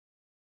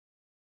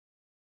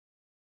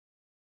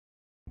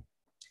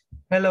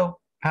Hello,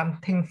 I'm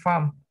Thinh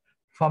Pham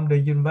from the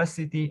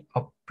University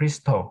of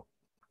Bristol.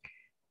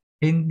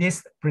 In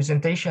this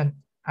presentation,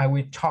 I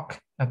will talk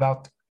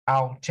about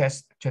our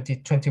CHESS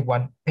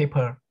 2021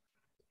 paper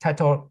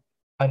titled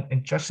An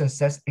Instruction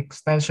Set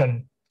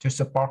Extension to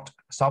Support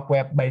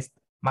Software-Based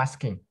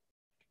Masking.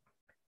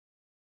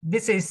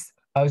 This is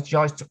a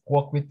joint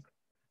work with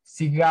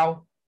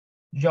Segal,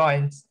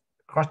 Johann,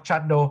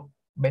 Großschädl,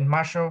 Ben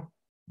Marshall,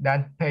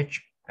 Dan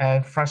Page,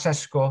 and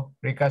Francesco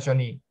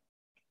Regazzoni.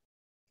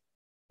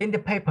 In the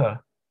paper,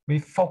 we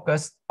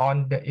focus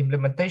on the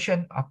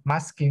implementation of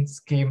masking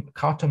scheme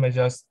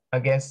countermeasures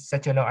against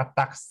sectional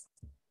attacks.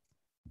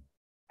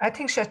 I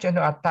think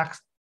sectional attacks,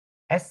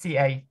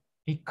 SCA,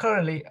 is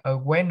currently a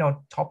well-known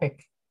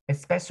topic,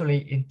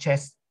 especially in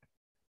chess.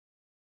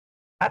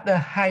 At the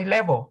high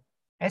level,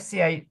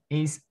 SCA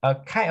is a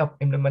kind of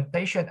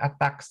implementation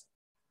attacks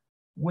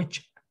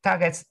which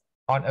targets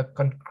on a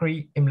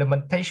concrete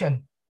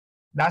implementation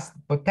that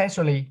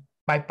potentially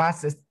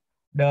bypasses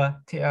the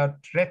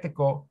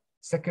theoretical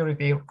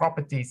security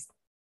properties.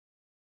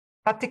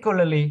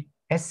 Particularly,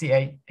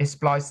 SCA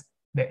exploits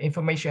the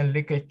information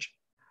leakage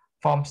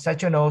from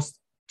sectionals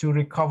to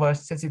recover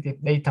sensitive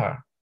data.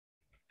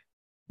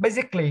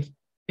 Basically,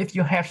 if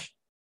you have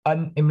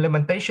an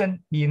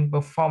implementation being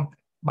performed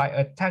by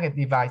a target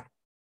device,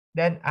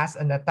 then as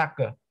an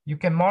attacker, you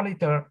can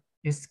monitor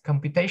its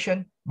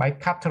computation by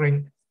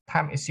capturing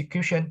time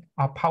execution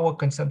or power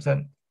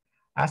consumption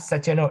as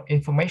sectional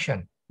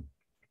information.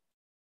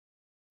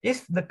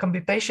 If the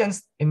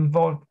computations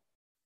involve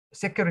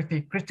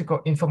security critical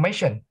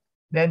information,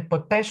 then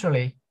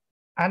potentially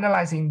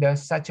analyzing the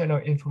sectional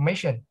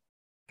information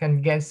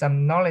can gain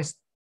some knowledge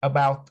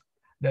about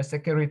the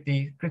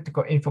security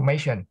critical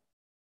information.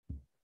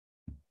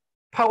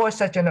 Power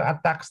sectional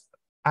attacks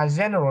are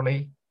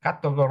generally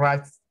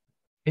categorized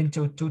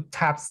into two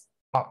types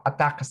of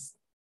attacks: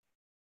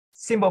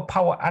 simple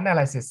power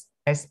analysis,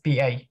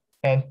 SPA,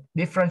 and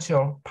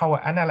differential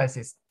power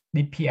analysis,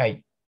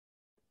 DPA.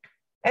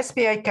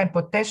 SPA can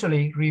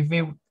potentially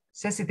reveal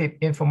sensitive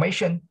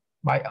information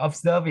by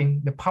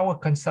observing the power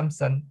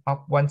consumption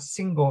of one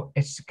single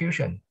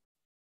execution.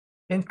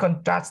 In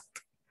contrast,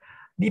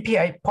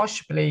 DPA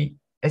possibly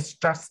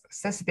extracts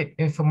sensitive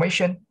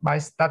information by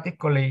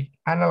statically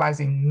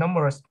analyzing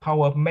numerous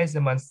power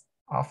measurements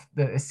of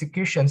the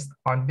executions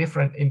on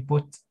different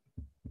inputs.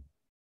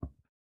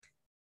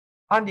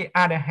 On the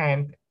other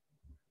hand,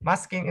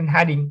 masking and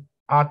hiding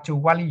are two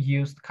widely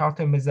used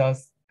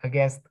countermeasures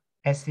against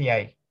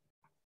SPA.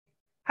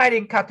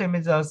 Hiding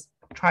countermeasures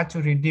try to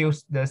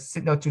reduce the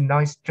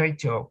signal-to-noise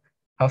ratio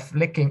of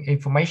leaking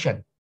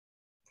information,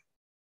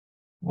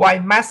 while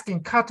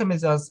masking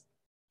countermeasures,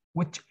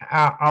 which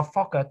are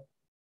focused,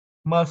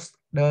 merge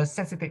the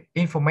sensitive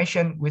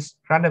information with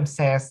random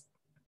cells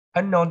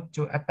unknown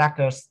to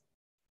attackers.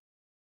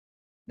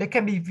 They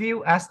can be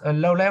viewed as a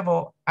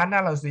low-level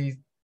analysis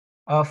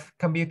of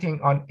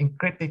computing on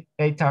encrypted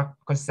data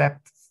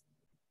concepts.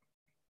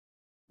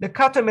 The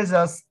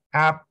countermeasures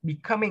are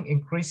becoming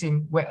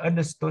increasingly well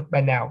understood by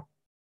now.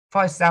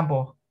 For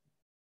example,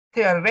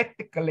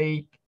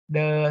 theoretically,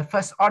 the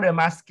first-order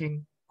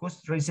masking could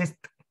resist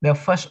the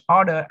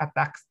first-order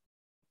attacks,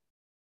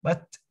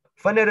 but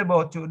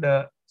vulnerable to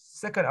the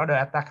second-order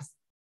attacks.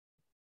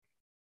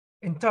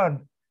 In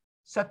turn,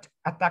 such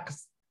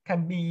attacks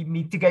can be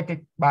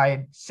mitigated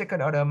by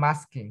second-order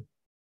masking.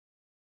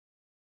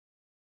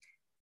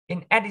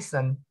 In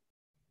addition,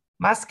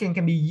 masking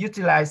can be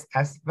utilized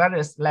at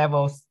various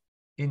levels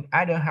in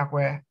either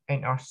hardware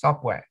and or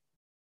software.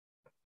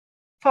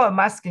 For a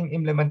masking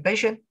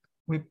implementation,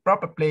 we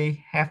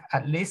probably have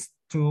at least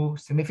two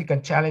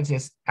significant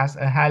challenges at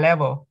a high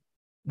level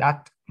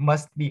that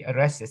must be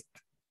addressed.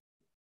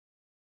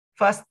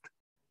 First,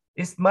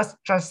 it must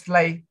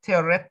translate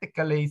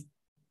theoretically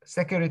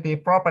security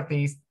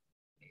properties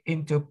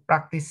into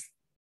practice.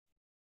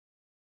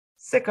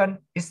 Second,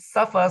 it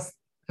suffers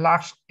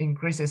large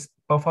increases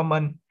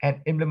performance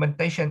and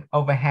implementation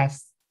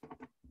overheads.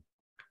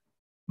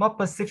 More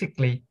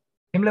specifically,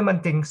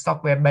 implementing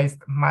software-based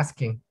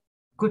masking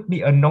could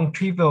be a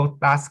non-trivial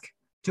task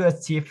to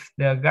achieve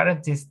the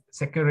guaranteed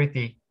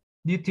security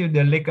due to the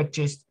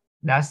leakages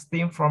that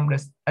stem from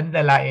the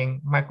underlying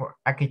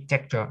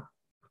microarchitecture.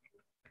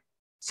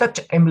 Such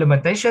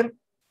implementation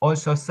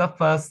also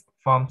suffers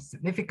from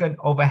significant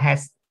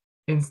overheads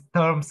in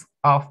terms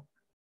of,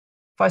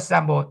 for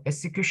example,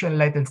 execution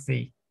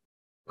latency,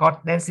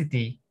 code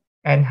density,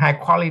 and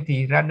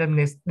high-quality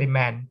randomness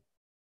demand.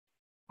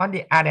 On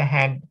the other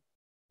hand,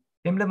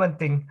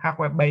 implementing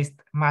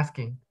hardware-based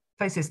masking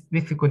faces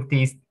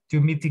difficulties to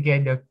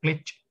mitigate the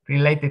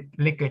glitch-related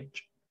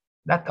leakage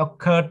that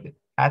occurred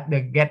at the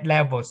gate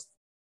levels.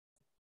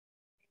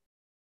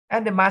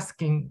 And the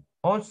masking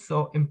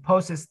also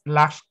imposes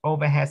large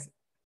overheads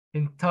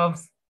in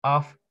terms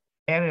of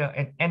area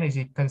and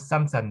energy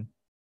consumption.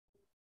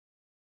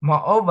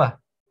 Moreover,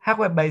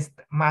 hardware-based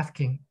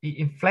masking is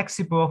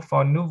inflexible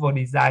for novel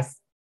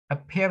designs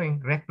appearing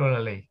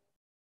regularly.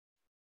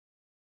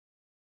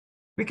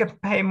 We can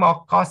pay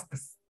more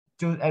costs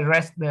to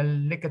address the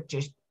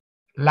leakages,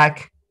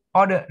 like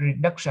order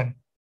reduction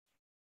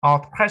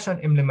or threshold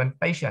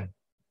implementation.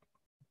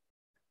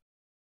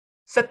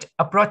 Such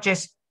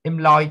approaches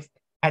employ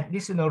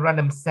additional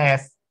random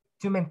cells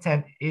to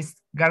maintain its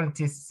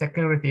guaranteed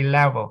security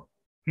level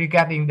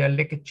regarding the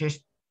leakages.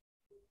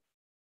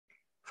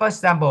 For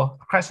example,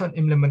 threshold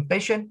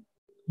implementation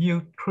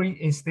use 3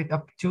 instead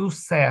of 2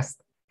 cells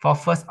for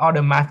first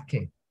order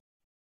masking.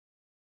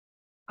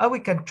 Or we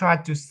can try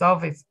to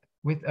solve it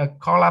with a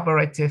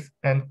collaborative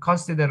and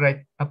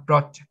considerate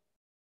approach.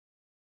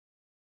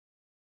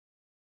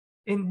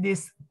 In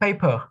this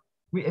paper,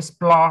 we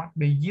explore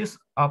the use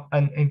of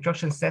an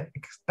instruction set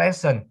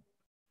extension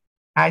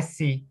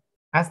IC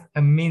as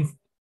a means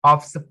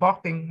of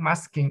supporting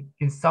masking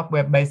in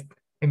software-based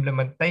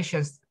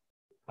implementations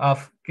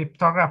of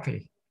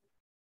cryptography.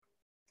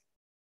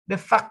 The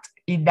fact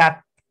is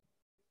that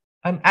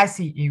an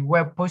IC is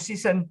well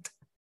positioned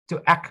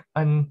to act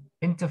an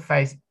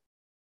interface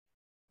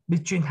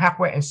between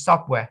hardware and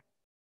software,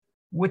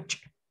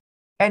 which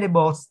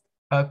enables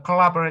a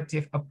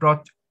collaborative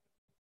approach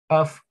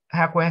of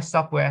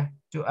hardware-software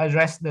to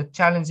address the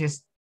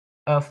challenges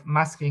of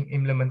masking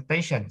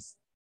implementations.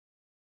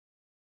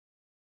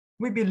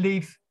 We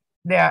believe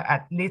there are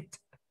at least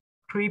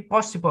 3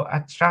 possible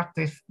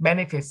attractive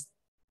benefits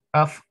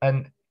of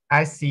an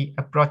IC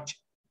approach.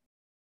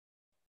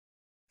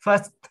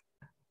 First,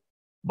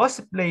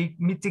 possibly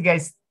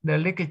mitigates the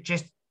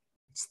leakages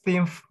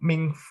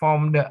stemming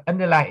from the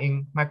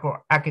underlying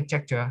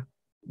microarchitecture,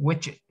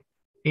 which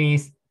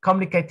is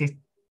complicated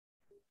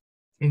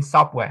in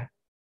software.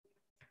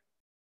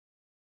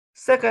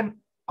 Second,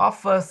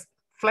 offers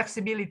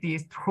flexibility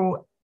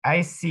through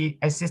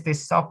IC-assisted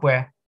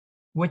software,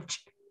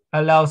 which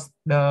allows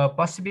the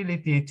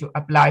possibility to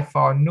apply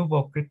for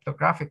novel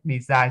cryptographic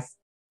designs.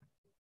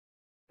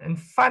 And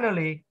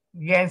finally,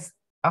 gains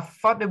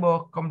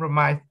affordable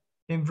compromise,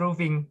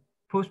 improving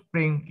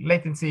footprint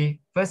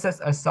latency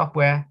versus a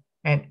software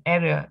and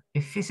error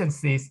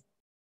efficiencies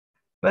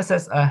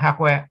versus a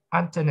hardware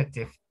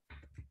alternative.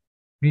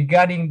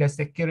 Regarding the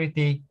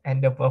security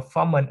and the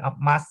performance of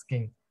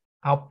masking,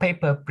 our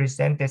paper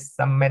presented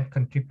some main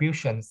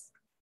contributions.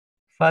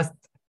 First,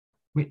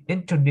 we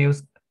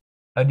introduced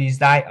a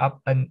design of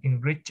an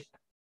enriched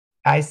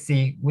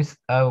IC with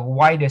a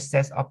wider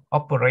set of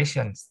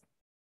operations.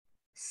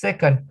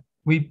 Second,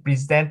 we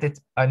presented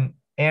an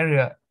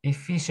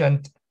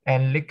error-efficient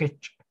and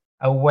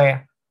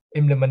leakage-aware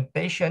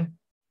implementation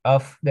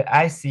of the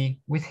IC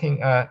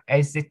within an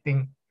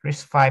existing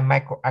RISC-V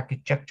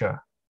microarchitecture.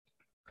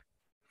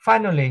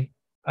 Finally,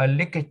 a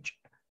leakage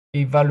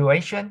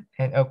evaluation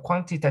and a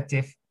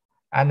quantitative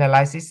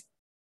analysis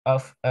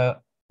of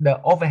the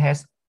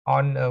overheads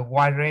on a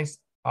wide range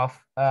of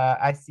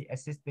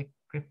IC-assisted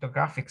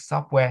cryptographic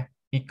software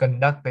is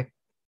conducted.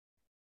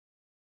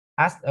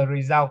 As a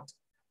result,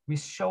 we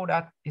show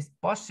that it's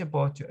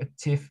possible to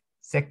achieve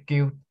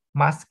secure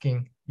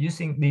masking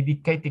using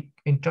dedicated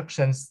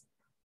instructions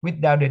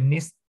without the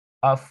need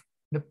of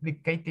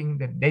duplicating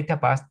the data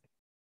bus,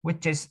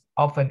 which is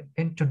often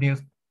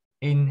introduced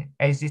in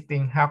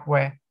existing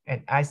hardware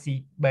and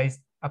IC-based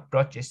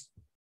approaches.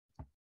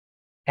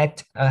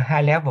 At a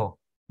high level,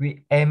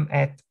 we aim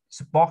at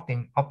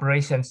supporting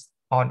operations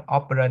on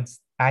operands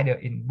either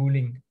in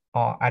Boolean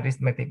or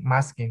arithmetic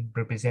masking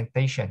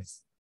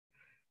representations.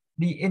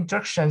 The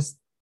instructions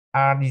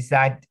are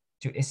designed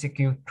to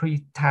execute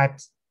 3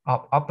 types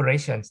of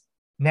operations,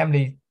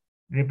 namely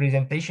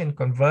representation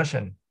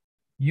conversion,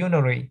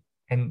 unary,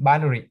 and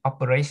binary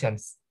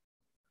operations.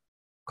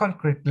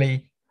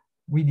 Concretely,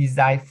 we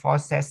design 4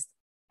 sets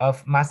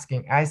of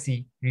masking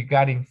IC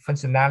regarding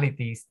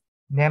functionalities,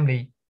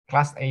 namely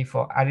class A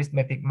for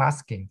arithmetic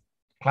masking,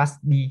 class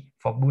B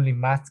for Boolean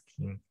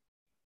masking,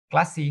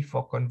 class C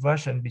for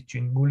conversion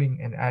between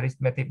Boolean and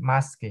arithmetic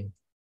masking,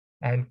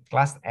 and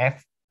class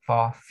F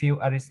for few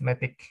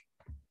arithmetic.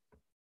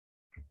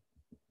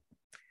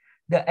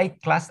 The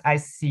 8 class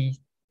IC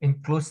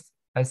includes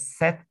a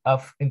set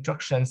of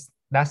instructions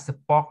that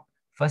support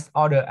first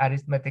order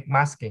arithmetic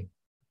masking.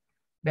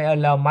 They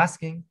allow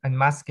masking,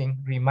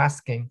 unmasking,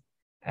 remasking,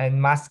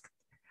 and mask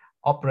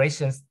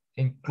operations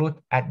include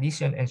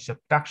addition and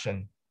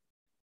subtraction.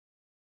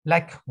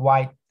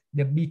 Likewise,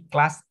 the B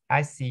class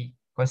IC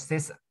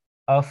consists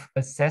of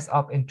a set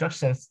of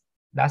instructions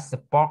that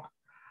support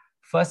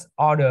first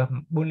order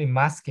Boolean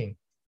masking.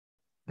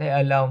 They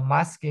allow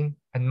masking,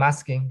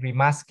 unmasking,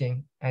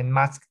 remasking, and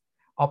mask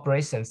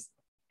operations,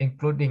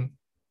 including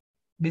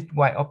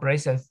bitwise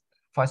operations,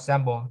 for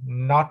example,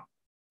 NOT,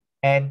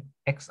 AND,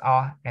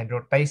 XOR, and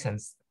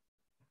rotations,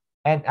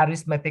 and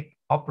arithmetic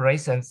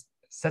operations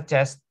such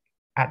as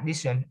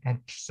addition and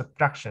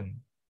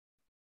subtraction.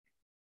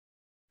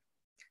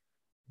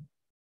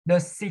 The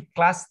C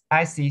class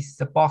IC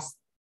supports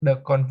the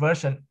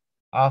conversion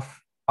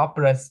of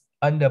operands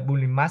under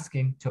Boolean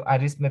masking to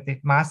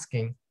arithmetic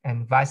masking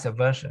and vice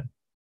versa.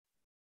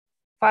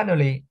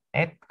 Finally,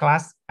 F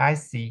class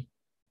IC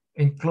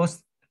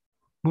includes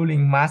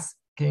Boolean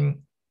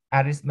masking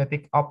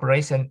arithmetic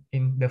operation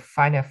in the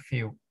finite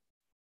field.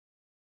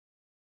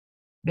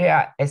 They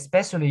are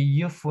especially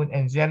useful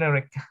and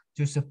generic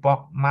to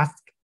support mask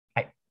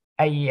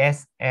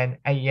AES and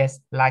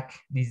AES-like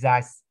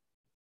designs.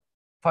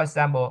 For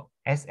example,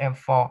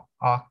 SM4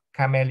 or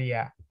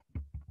Camellia.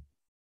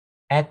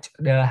 At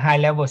the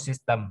high-level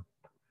system,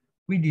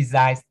 we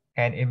design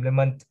and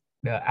implement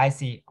the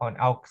IC on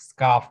our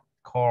SCARF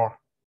core,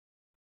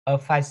 a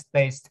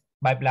 5-stage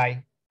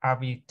pipeline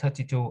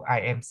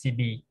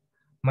RV32IMCB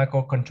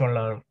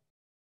microcontroller.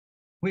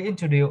 We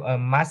introduce a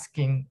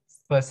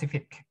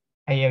masking-specific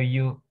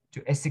ALU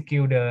to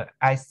execute the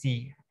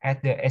IC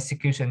at the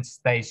execution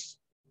stage.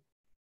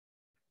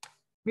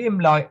 We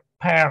employ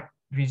paired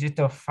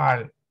register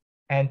file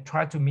and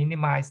try to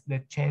minimize the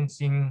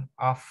changing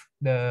of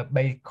the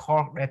base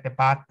core data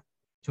path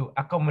to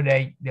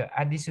accommodate the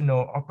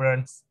additional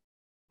operands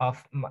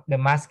of the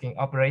masking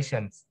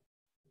operations.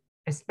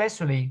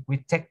 Especially, we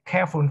take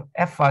careful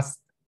efforts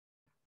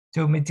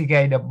to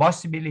mitigate the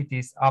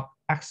possibilities of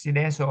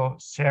accidental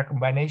share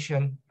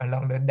combination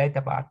along the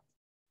data path.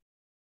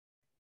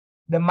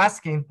 The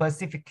masking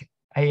specific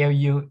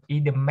ALU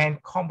is the main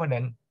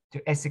component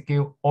to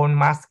execute on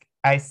mask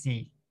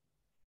IC.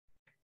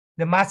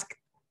 The mask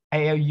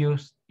ALU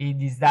is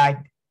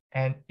designed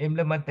and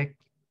implemented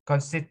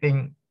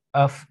consisting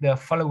of the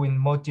following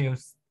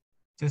modules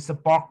to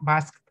support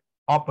mask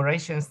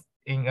operations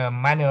in a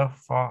manner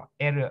for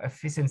error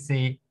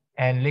efficiency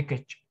and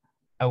leakage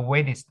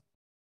awareness.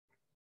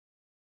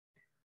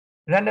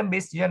 Random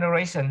bit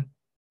generation,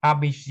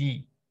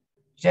 RBG,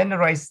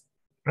 generates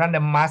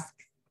random masks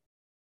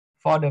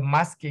for the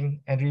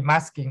masking and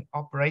remasking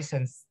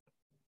operations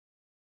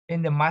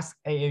in the mask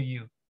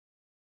ALU.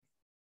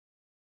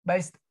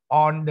 Based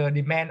on the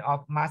demand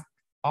of mask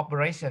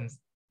operations,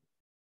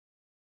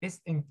 it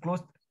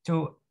includes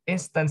two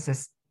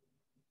instances.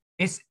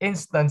 Each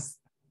instance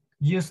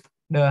used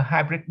the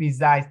hybrid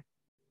design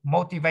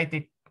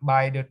motivated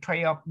by the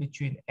trade-off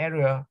between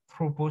error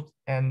throughput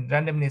and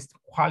randomness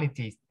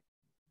qualities.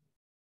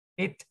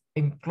 It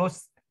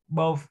includes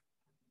both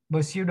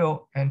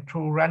pseudo and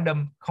true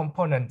random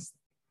components.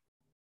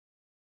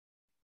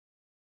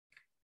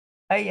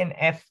 A and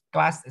F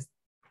class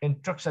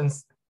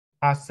instructions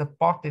are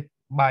supported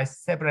by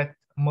separate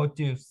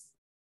modules.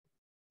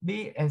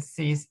 B and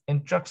C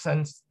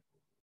instructions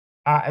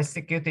are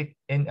executed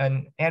in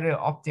an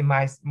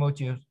error-optimized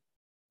module,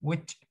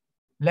 which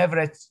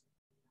leverage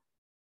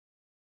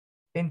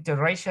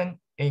integration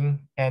in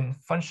and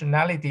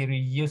functionality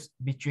reuse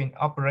between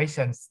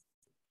operations.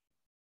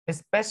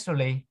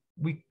 Especially,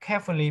 we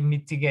carefully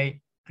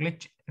mitigate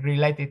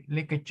glitch-related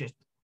leakages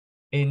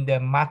in the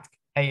mask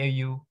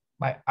ALU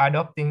by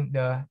adopting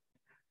the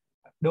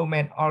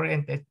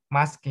domain-oriented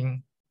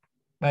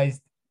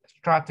masking-based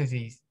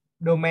strategies.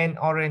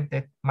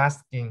 Domain-oriented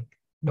masking,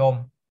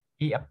 DOM,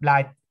 is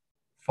applied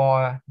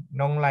for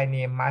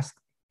nonlinear mask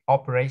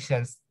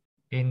operations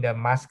in the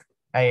mask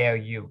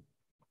ALU.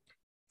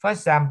 For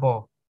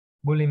example,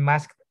 Boolean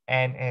masked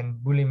AND and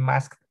Boolean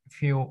masked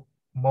field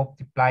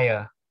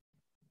multiplier.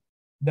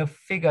 The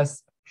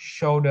figures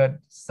show the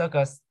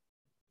circuits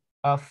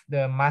of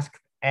the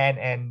masked AND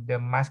and the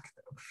masked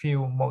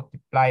field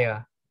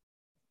multiplier.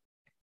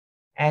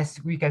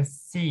 As we can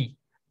see,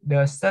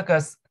 the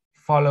circuits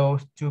follow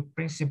two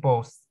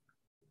principles.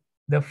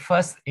 The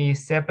first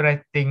is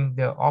separating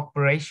the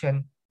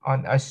operation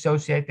on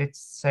associated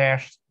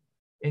shares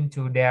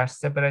into their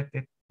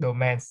separated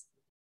domains.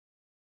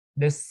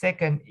 The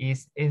second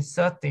is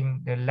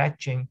inserting the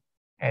latching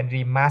and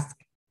remask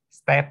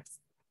steps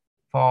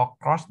for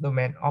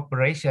cross-domain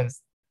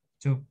operations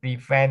to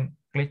prevent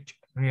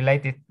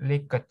glitch-related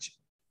leakage.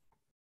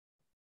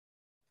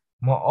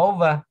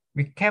 Moreover,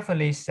 we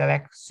carefully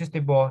select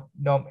suitable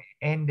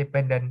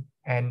DOM-independent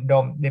and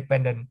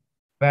DOM-dependent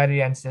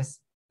variances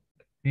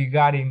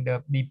regarding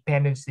the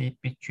dependency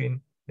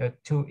between the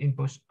two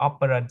input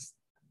operands.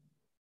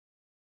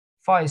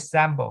 For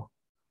example,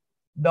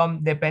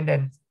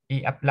 DOM-dependent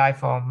is applied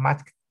for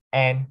mask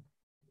AND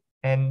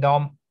and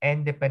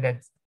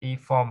DOM-independent is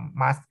for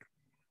mask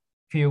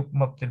field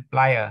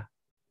multiplier.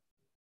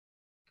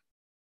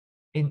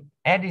 In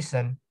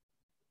addition,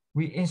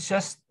 we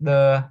insert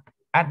the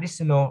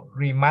additional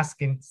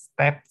remasking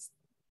steps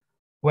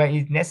where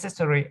it's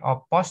necessary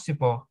or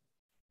possible.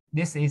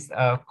 This is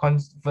a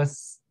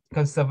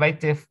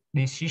conservative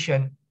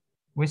decision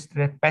with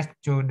respect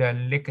to the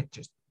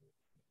leakages.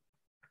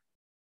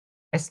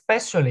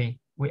 Especially,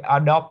 we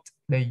adopt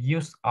the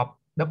use of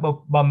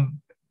double bump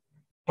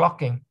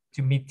clocking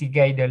to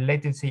mitigate the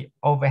latency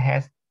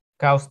overhead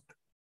caused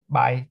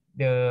by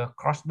the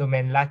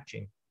cross-domain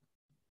latching.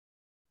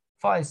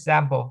 For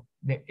example,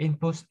 the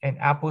inputs and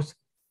outputs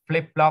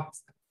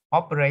flip-flops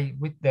operate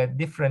with the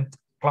different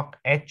clock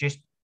edges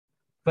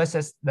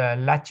versus the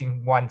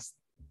latching ones.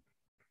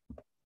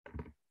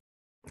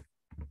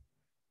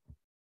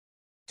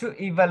 To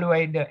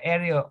evaluate the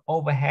area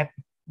overhead,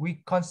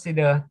 we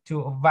consider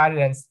two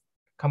variants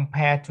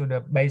compared to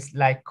the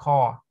baseline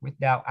core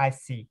without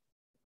IC,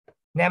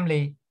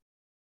 namely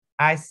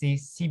IC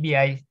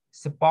CBA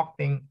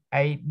supporting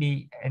A,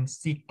 B, and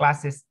C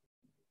classes,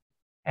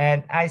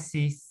 and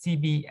IC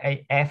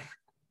CBAF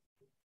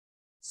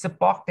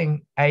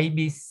supporting A,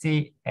 B,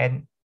 C,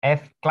 and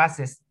F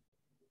classes.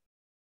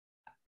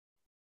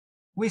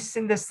 We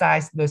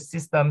synthesize the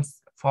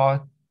systems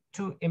for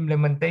two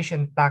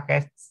implementation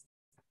targets,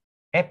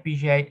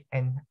 FPGA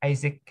and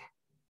ASIC.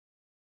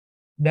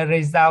 The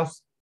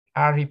results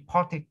are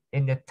reported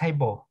in the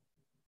table.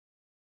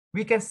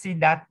 We can see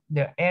that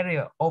the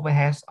area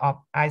overhead of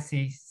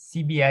IC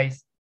CBA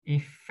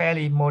is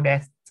fairly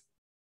modest,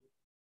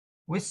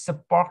 which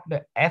support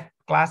the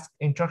F-class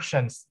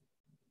instructions.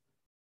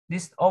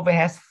 This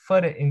overhead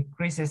further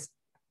increases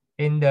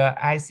in the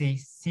IC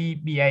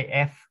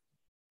CBAF.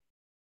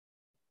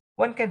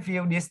 One can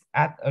view this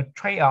as a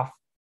trade-off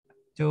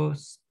to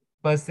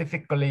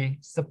specifically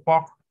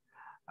support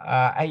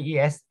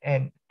AES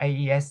and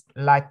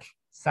AES-like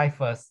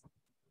ciphers.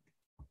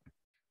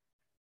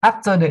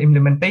 After the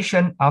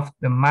implementation of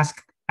the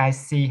masked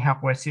IC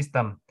hardware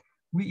system,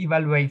 we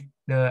evaluate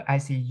the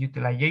IC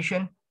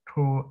utilization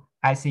through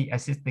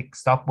IC-assisted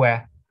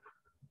software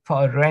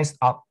for a range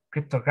of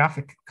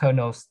cryptographic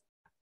kernels.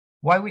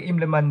 While we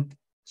implement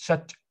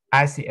such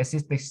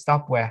IC-assisted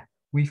software,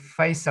 we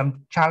face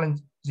some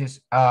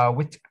challenges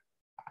which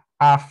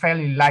are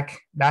fairly like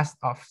that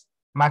of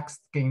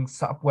masking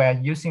software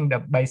using the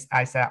base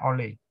ISA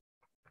only.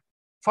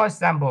 For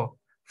example,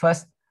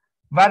 first,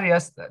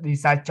 various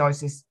design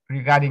choices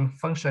regarding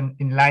function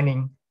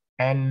inlining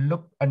and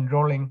loop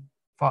unrolling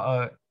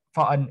for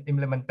an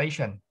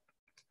implementation.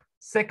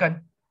 Second,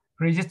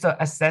 register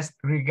access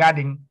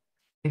regarding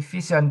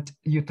efficient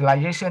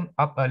utilization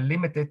of a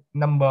limited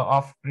number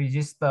of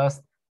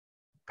registers,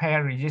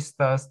 pair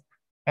registers,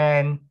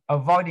 and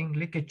avoiding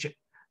leakage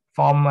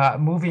from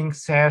moving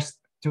shares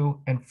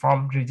to and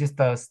from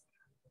registers.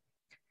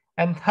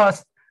 And third,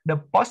 the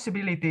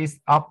possibilities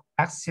of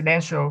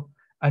accidental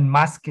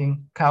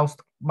unmasking caused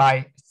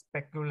by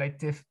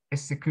speculative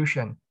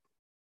execution.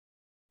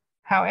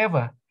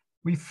 However,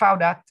 we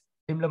found that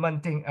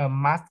implementing a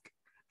mask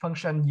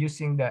function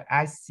using the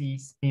IC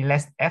is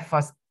less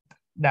effort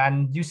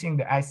than using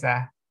the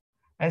ISA,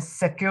 and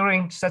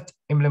securing such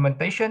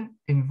implementation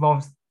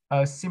involves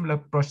a similar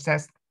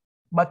process,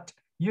 but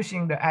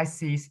using the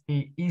ICs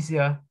is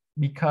easier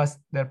because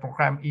the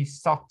program is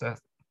shorter.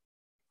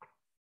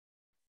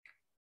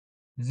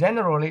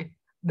 Generally,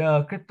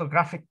 the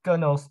cryptographic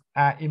kernels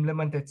are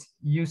implemented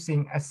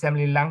using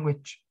assembly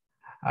language,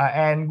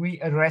 and we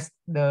address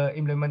the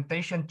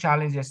implementation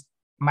challenges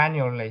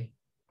manually.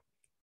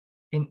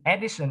 In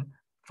addition,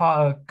 for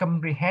a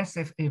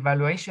comprehensive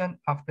evaluation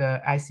of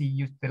the IC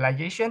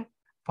utilization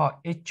for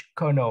each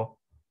kernel,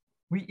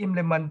 we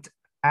implement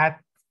at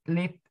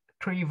least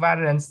 3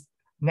 variants,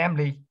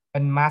 namely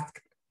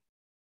unmasked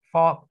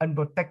for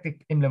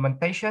unprotected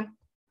implementation,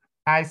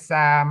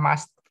 ISA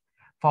masked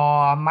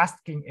for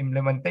masking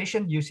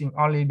implementation using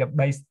only the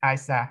base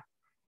ISA,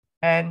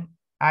 and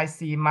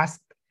IC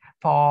masked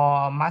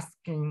for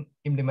masking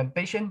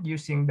implementation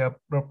using the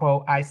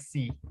proposed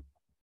IC.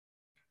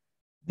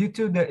 Due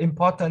to the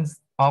importance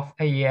of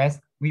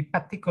AES, we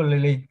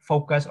particularly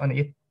focus on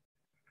it.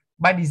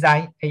 By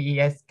design,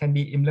 AES can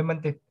be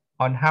implemented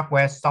on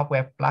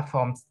hardware-software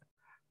platforms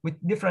with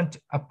different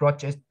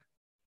approaches.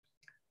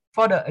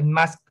 For the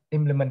unmasked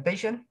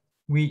implementation,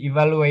 we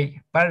evaluate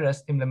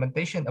various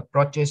implementation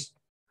approaches,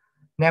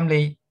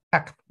 namely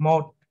packed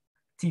mode,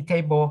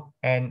 T-table,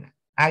 and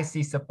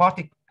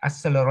IC-supported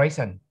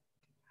acceleration.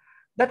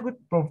 That would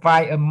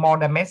provide a more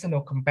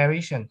dimensional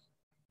comparison.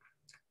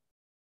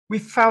 We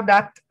found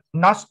that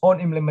not all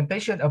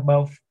implementation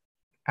above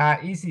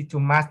are easy to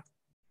mask.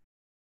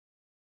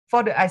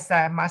 For the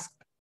ISA mask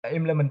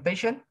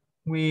implementation,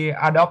 we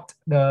adopt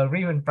the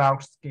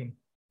Riemann-Brown scheme.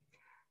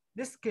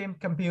 This scheme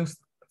computes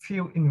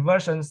few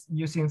inversions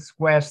using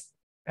squares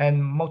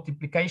and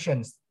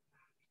multiplications.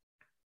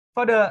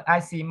 For the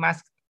IC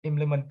mask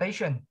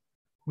implementation,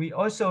 we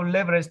also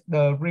leverage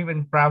the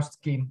Riemann-Brown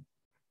scheme.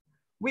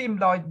 We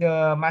employ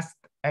the mask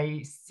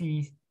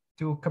AC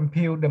to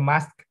compute the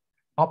mask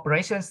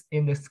operations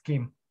in the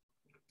scheme.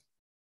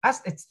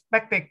 As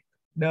expected,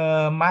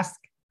 the mask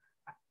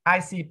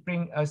IC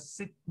bring a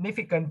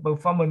significant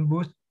performance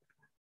boost,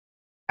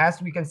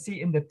 as we can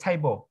see in the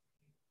table.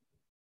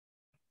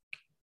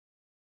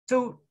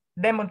 To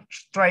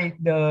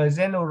demonstrate the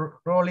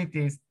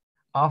generalities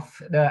of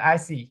the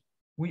IC,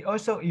 we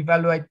also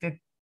evaluated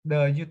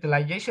the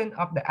utilization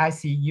of the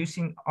IC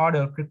using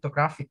other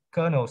cryptographic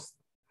kernels,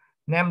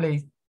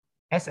 namely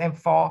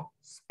SM4,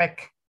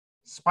 SPEC,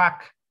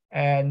 SPARC,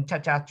 and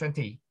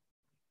CHA-20.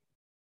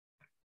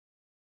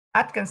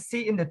 As you can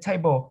see in the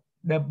table,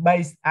 the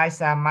base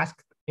ISA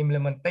mask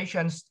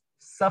implementations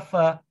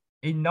suffer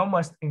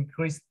enormous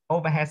increased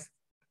overheads.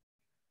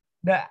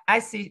 The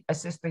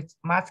IC-assisted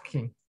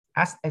masking,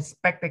 as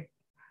expected,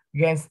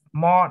 gains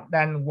more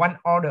than 1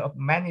 order of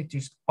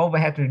magnitude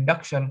overhead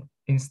reduction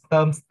in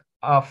terms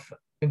of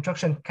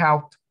instruction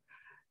count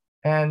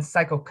and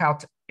cycle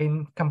count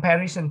in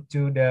comparison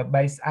to the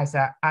base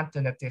ISA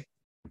alternative.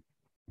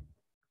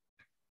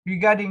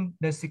 Regarding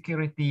the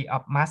security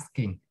of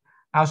masking,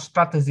 our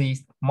strategy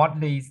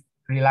mostly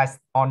relies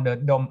on the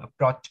DOM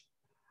approach.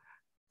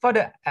 For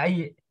the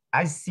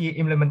IC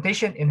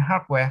implementation in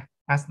hardware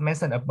as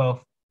mentioned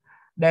above.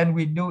 Then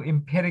we do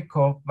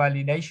empirical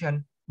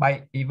validation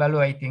by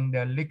evaluating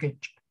the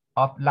leakage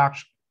of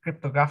large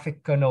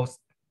cryptographic kernels,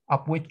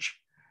 of which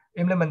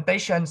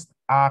implementations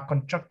are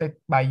constructed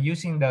by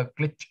using the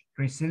glitch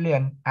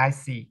resilient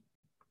IC.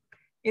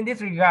 In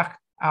this regard,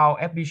 our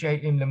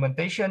FPGA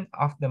implementation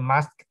of the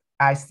masked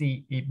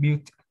IC is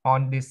built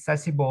on the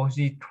Sensible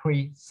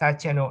G3 side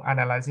channel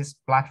analysis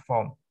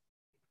platform.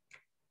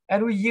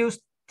 And we use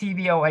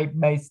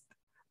TVOA-based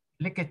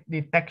leakage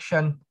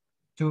detection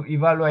to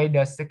evaluate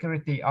the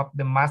security of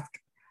the masked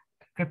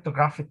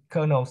cryptographic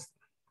kernels.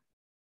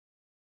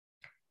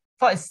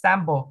 For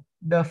example,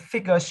 the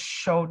figures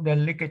show the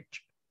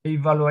leakage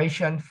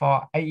evaluation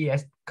for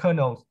AES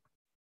kernels.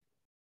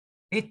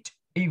 Each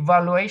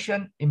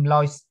evaluation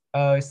employs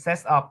a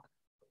set of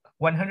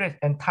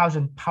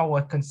 100,000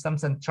 power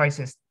consumption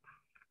traces.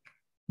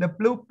 The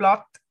blue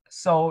plot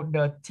shows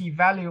the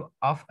t-value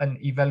of an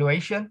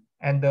evaluation,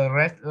 and the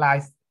red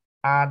lines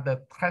are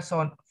the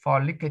threshold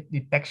for leakage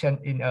detection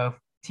in a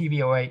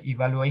TVOA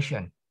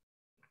evaluation.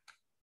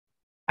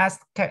 As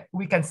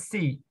we can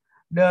see,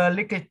 the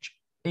leakage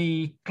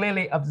is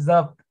clearly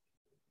observed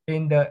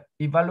in the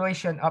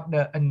evaluation of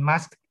the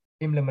unmasked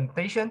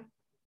implementation.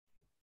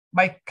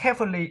 By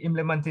carefully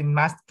implementing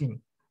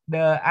masking,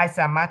 the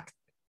ISA mask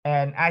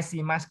and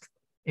IC mask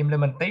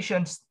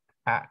implementations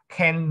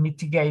can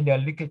mitigate the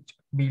leakage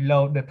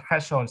below the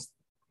thresholds.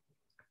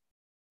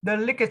 The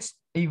leakage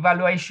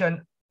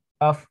evaluation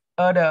of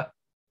other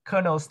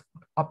kernels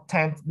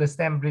obtains the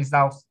same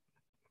results.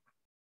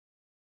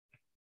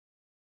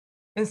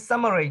 In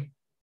summary,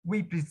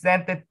 we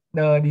presented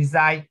the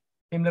design,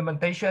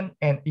 implementation,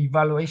 and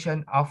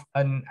evaluation of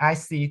an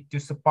IC to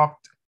support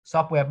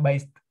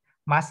software-based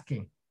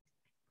masking.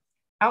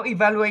 Our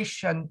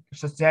evaluation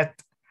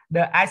suggests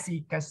the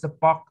IC can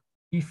support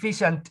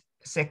efficient,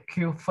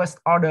 secure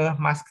first-order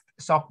masked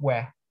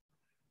software.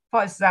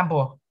 For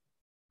example,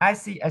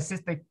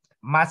 IC-assisted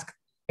mask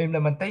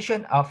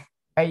implementation of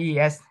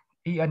AES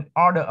is an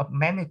order of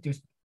magnitude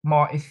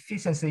more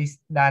efficiency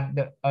than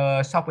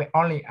the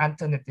software-only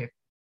alternative.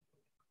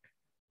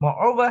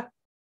 Moreover,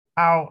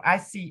 our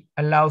IC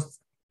allows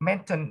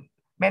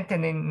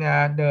maintaining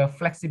the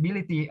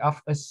flexibility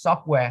of a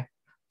software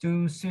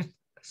to suit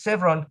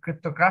several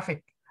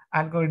cryptographic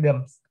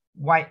algorithms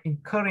while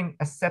incurring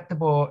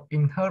acceptable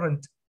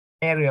inherent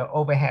area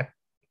overhead.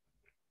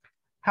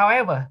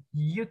 However,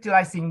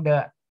 utilizing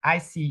the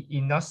IC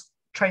is not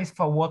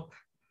straightforward,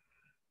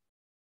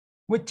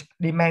 which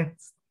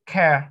demands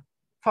care.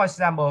 For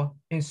example,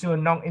 ensure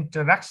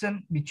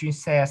non-interaction between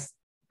cells,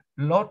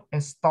 load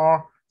and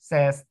store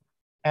cells,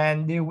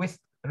 and deal with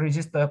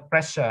register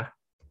pressure.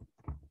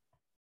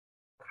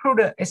 Through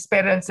the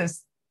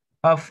experiences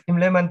of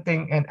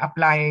implementing and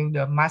applying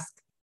the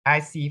masked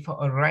IC for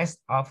a range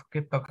of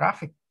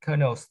cryptographic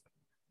kernels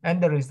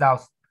and the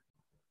results,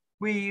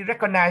 we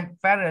recognize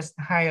various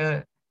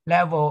higher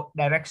level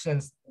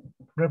directions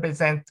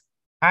represent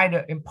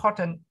either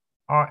important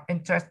or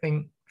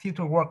interesting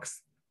future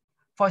works.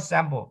 For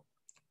example,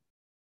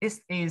 it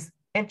is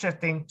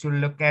interesting to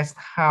look at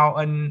how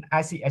an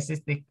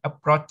IC-assisted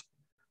approach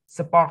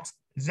supports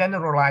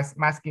generalized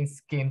masking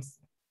schemes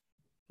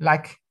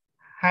like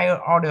higher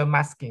order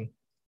masking,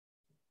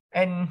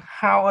 and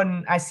how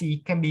an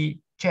IC can be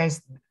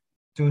changed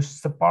to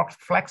support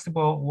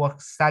flexible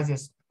work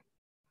sizes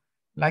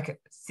like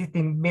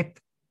 16-bit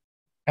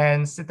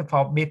and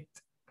 64-bit.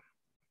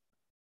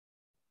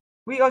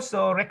 We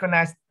also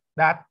recognize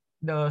that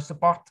the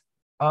support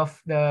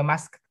of the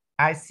masked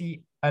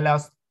IC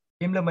allows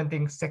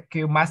implementing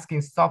secure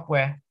masking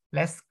software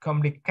less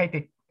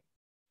complicated,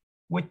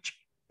 which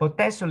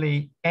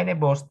potentially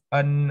enables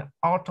an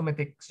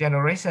automatic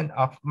generation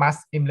of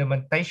mask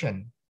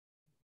implementation.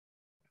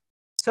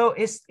 So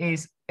it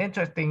is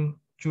interesting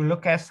to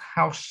look at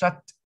how such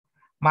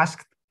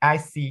masked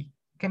IC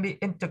can be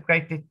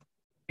integrated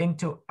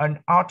into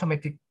an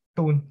automatic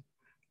tool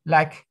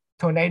like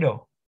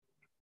Tornado.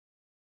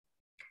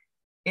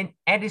 In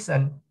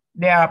addition,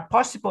 there are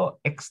possible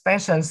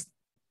extensions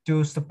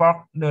to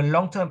support the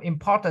long-term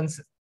importance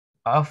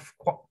of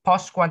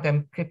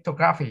post-quantum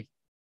cryptography.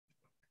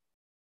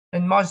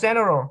 In more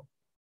general,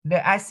 the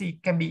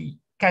IC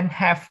can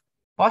have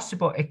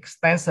possible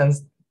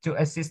extensions to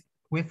assist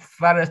with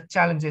various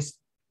challenges.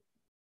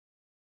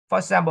 For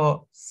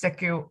example,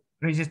 secure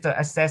register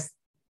access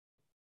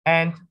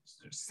and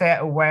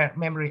cell-aware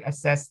memory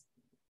access.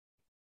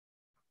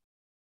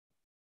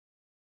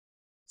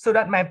 So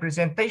that my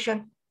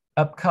presentation,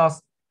 of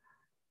course,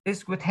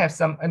 this would have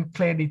some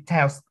unclear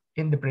details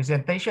in the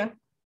presentation.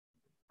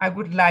 I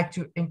would like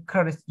to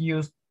encourage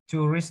you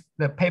to read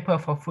the paper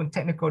for full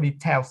technical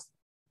details.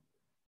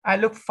 I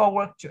look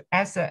forward to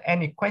answer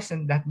any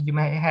question that you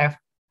may have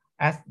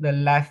at the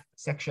live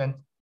section,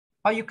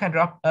 or you can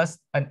drop us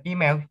an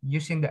email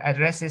using the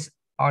addresses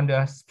on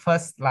the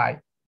first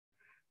slide.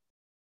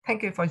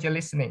 Thank you for your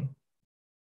listening.